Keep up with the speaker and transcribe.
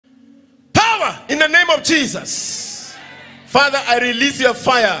power in the name of Jesus. Father, I release your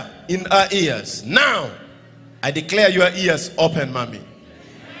fire in our ears. Now, I declare your ears open, mommy.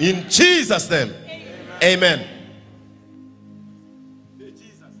 In Jesus' name, amen.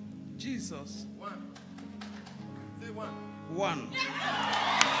 Jesus. One. Say one. 1,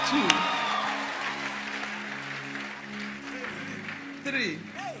 2, 3,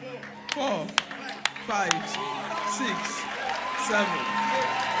 4, 5, 6, 7,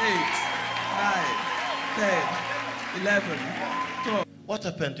 8, 9, 10, 11, 12. What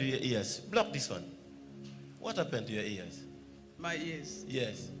happened to your ears? Block this one. What happened to your ears? My ears.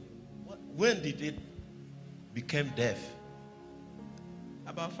 Yes. When did it become deaf?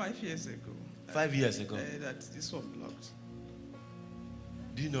 About 5 years ago. 5 years ago. That this one blocked.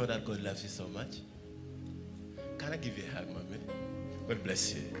 Do you know that God loves you so much? Can I give you a hug, mommy? God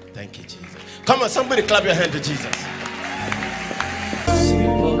bless you. Thank you, Jesus. Come on, somebody clap your hand to Jesus.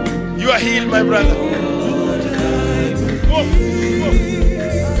 You are healed, my brother. Walk, walk.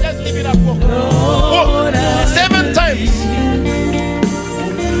 Just leave it up. Walk. Walk. 7 times.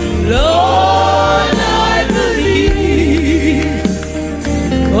 Lord, I believe.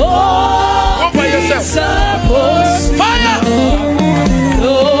 Go by yourself. Fire.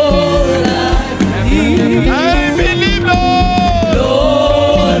 Lord, I believe, Lord.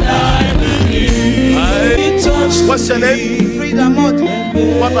 Lord, I believe. What's your name? Frida Mod.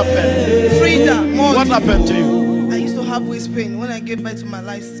 What happened? Frida Mod. What happened to you? I used to have waist pain when I gave birth to my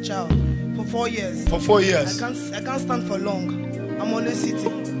last child for 4 years. For 4 years. I can't stand for long. I'm always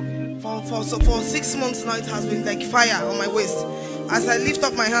sitting. For 6 months now, it has been like fire on my waist. As I lift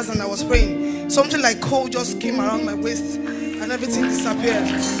up my hands and I was praying, something like cold just came around my waist and everything disappeared.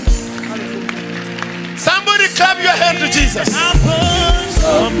 Hallelujah. Somebody clap your hand to Jesus.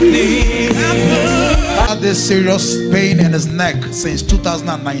 Had this serious pain in his neck since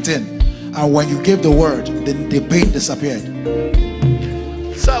 2019, and when you gave the word, the pain disappeared.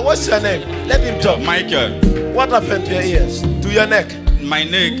 Sir, what's your name? Let him talk. Michael. What happened to your ears? To your neck? My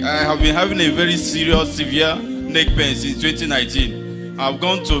neck, I have been having a very serious, severe neck pain since 2019. I've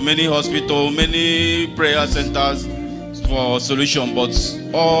gone to many hospitals, many prayer centers for solution, but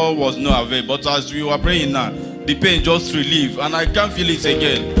all was no avail. But as we were praying now, the pain just relieved, and I can't feel it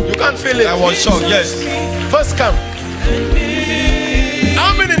again. You can't feel it? I was shocked, yes. First come.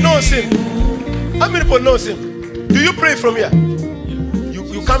 How many knows him? How many people knows him? Do you pray from here?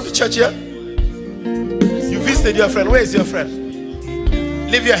 You come to church here? You visited your friend. Where is your friend?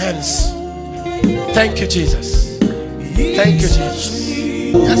 Lift your hands. Thank you, Jesus. Thank you, Jesus.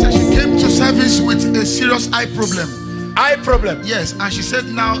 Yes, and she came to service with a serious eye problem. Eye problem? Yes, and she said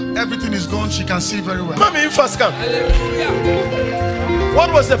now everything is gone. She can see very well. Mommy, you first come.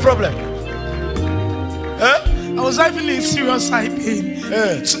 What was the problem? Huh? I was having a serious eye pain.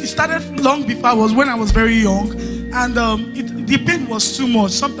 So it started long before when I was very young, and the pain was too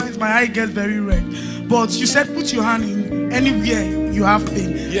much. Sometimes my eye gets very red. But you said put your hand in anywhere you have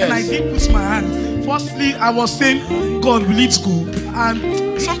pain. Yes. And I did put my hand. Firstly, I was saying, God, will it go? And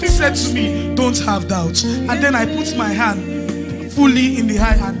something said to me, don't have doubt. And then I put my hand fully in the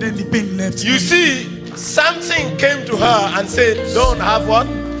eye, and then the pain left. You see, something came to her and said, don't have what?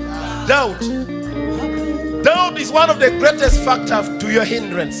 Doubt. Doubt is one of the greatest factors to your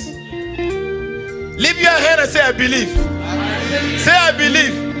hindrance. Lift your hand and say, I believe. Say, I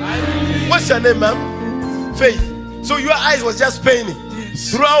believe. What's your name, ma'am? Faith. So your eyes was just paining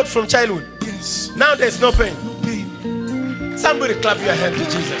throughout from childhood. Yes. Now there's no pain. No pain. Somebody clap your hand to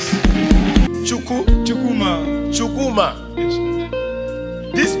Jesus. Chukuma. Yes,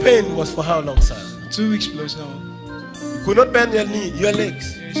 This pain was for how long, sir? 2 weeks plus now. You could not bend your knee, your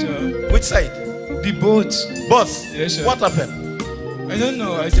legs. Yes, sir. Which side? The boat. Both. Yes, sir. What happened? I don't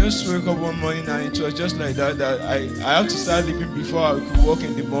know. I just woke up one morning and it was just like that. I have to start sleeping before I could walk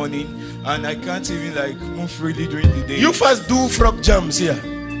in the morning, and I can't even like move freely during the day. You first do frog jumps here.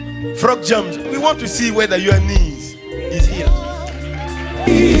 Frog jumps. We want to see whether your knees is healed.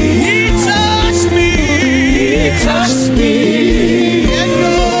 He touched me. He touched me.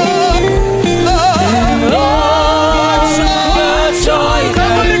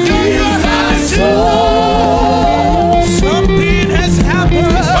 Something has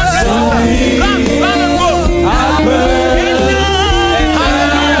happened.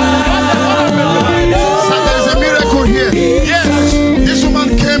 There's a miracle here. Yes. This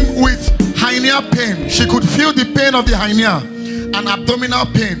woman came with hernia pain. She could feel the pain of the hernia and abdominal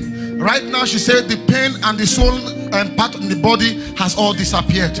pain. Right now, she said the pain and the swollen part in the body has all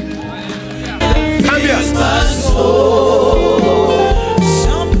disappeared. Come here.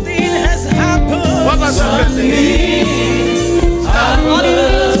 Something has happened. What has happened?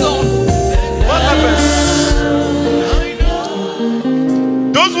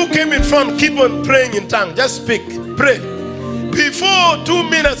 keep on praying in tongues. Just speak. Pray. Before 2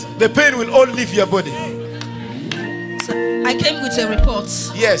 minutes, the pain will all leave your body. So I came with a report.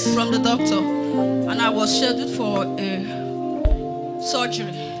 Yes. From the doctor, and I was scheduled for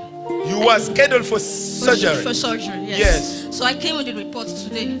surgery. You were scheduled for surgery. For surgery, yes. Yes. So I came with the report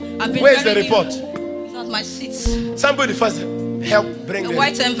today. I've been Where is the very report? ill. It's at my seat. Somebody first help bring A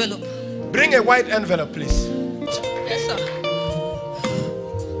white envelope. Bring a white envelope, please. Yes, sir.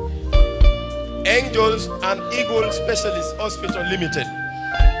 Angels and Eagle Specialist Hospital Limited.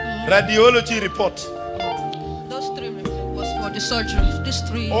 Radiology report. Those 3 reports was for the surgery. These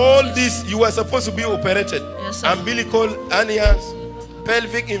 3. All this, you were supposed to be operated. Yes, sir. Umbilical hernias,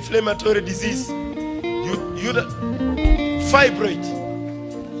 pelvic inflammatory disease, fibroid.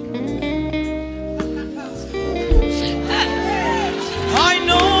 I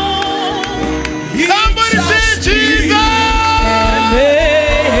know. Somebody say Jesus.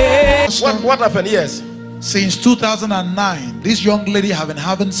 What happened? Yes. Since 2009, this young lady has been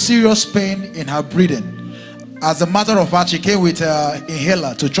having serious pain in her breathing. As a matter of fact, she came with an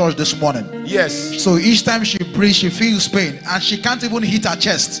inhaler to church this morning. Yes. So each time she breathes, she feels pain, and she can't even hit her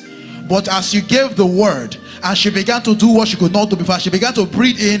chest. But as you gave the word, and she began to do what she could not do before, she began to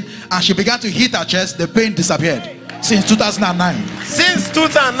breathe in, and she began to hit her chest, the pain disappeared. Since 2009. Since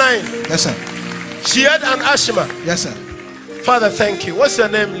 2009. Yes, sir. She had an asthma. Yes, sir. Father, thank you. What's your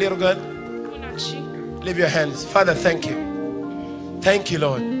name, little girl? Leave your hands. Father, thank you. Thank you,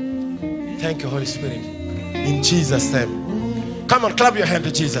 Lord. Thank you, Holy Spirit. In Jesus' name. Come on, clap your hand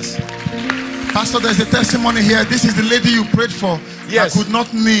to Jesus. Pastor, there's a testimony here. This is the lady you prayed for. Yes. That could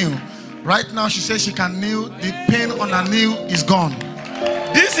not kneel. Right now, she says she can kneel. The pain on her knee is gone.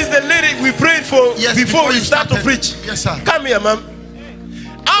 This is the lady we prayed for before we start to preach. Yes, sir. Come here, ma'am.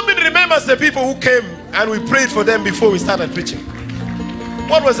 How many remembers the people who came and we prayed for them before we started preaching?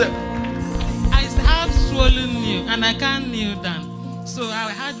 What was it? I have swollen knee and I can't kneel down. So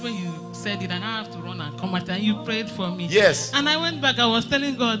I heard when you said it and I have to run and come out and you prayed for me. Yes. And I went back, I was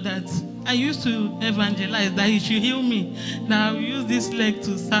telling God that I used to evangelize, that he should heal me. Now I will use this leg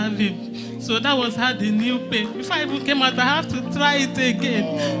to serve him. So that was how the new pain. Before I even came out, I have to try it again.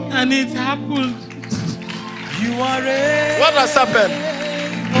 And it happened. You are ready. What has happened?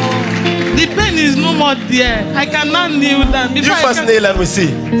 The pain is no more there. I cannot kneel down. You first kneel and we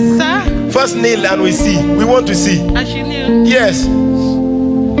see. Sir? First kneel and we see. We want to see. I should kneel. Yes.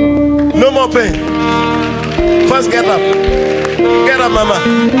 No more pain. First get up. Get up, mama.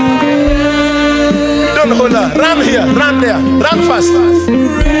 Don't hold her. Run here. Run there. Run fast.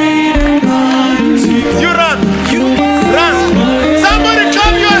 You run. Run. Somebody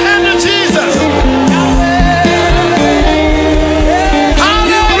clap your hand to Jesus.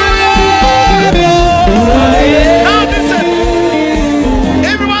 Hallelujah. Now listen.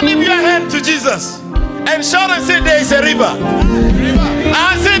 Everyone lift your hand to Jesus. And shout and say there is a river.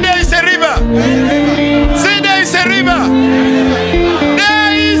 I say there is a river. Say there is a river.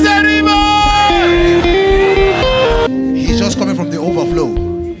 There is a river. He's just coming from the overflow.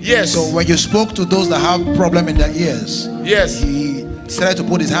 Yes. So when you spoke to those that have problem in their ears, yes, he started to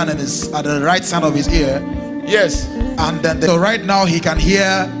put his hand at the right side of his ear. Yes. And then so right now he can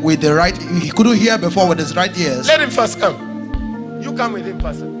hear with the right. He couldn't hear before with his right ears. Let him first come. You come with him,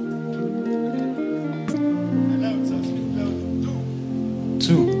 Pastor.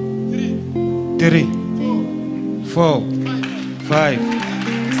 2, 3, 4, 5,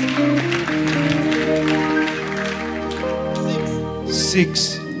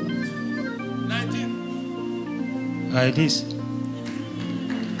 6, 19. like this.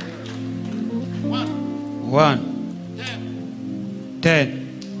 1, 10.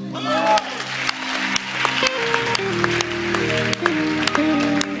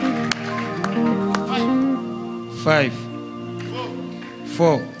 Five,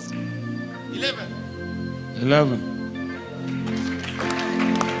 4, 11.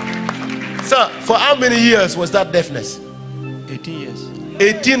 Sir, for how many years was that deafness? 18 years.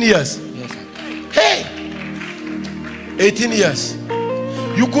 18 years. Yes. Hey! 18 years.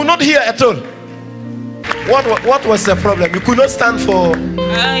 You could not hear at all. What was the problem? You could not stand for...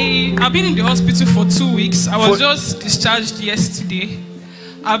 I've been in the hospital for 2 weeks. I was just discharged yesterday.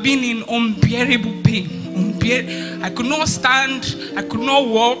 I've been in unbearable pain. I could not stand. I could not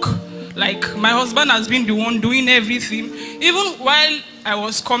walk. Like, my husband has been the one doing everything. Even while I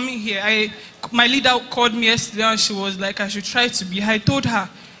was coming here, my leader called me yesterday and she was like, I should try to be here. I told her,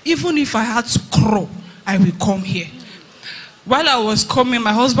 even if I had to crawl, I will come here. While I was coming,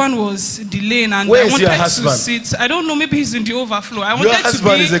 my husband was delaying and Where I is wanted your husband? to sit. I don't know, maybe he's in the overflow. I Your wanted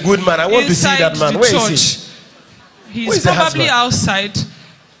husband to be is a good man. I want to see that man. Where is he? He's Where is the probably husband? outside.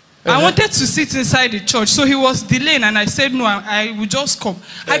 I wanted to sit inside the church, so he was delaying, and I said no, I would just come.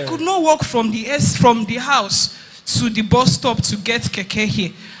 I could not walk from the house to the bus stop to get keke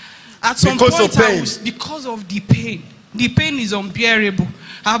here. At some point, because of the pain. The pain is unbearable.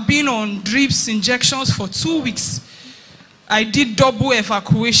 I've been on drips, injections for 2 weeks. I did double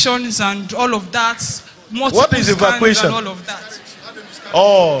evacuations and all of that. What is evacuation? And all of that.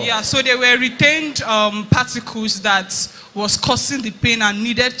 Oh. Yeah, so they were retained particles that was causing the pain and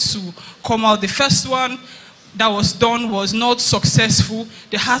needed to come out. The first one that was done was not successful.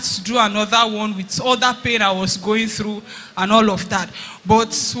 They had to do another one with all that pain I was going through and all of that.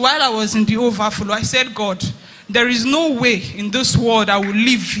 But while I was in the overflow, I said, God, there is no way in this world I will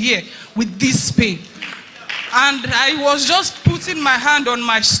live here with this pain. And I was just putting my hand on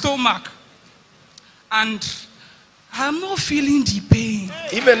my stomach. And I'm not feeling the pain.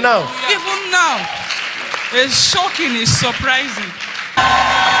 Even now? Even now. It's shocking, it's surprising.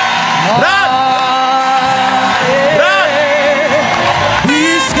 Run! Run!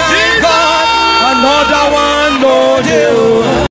 He's got another one, no deal.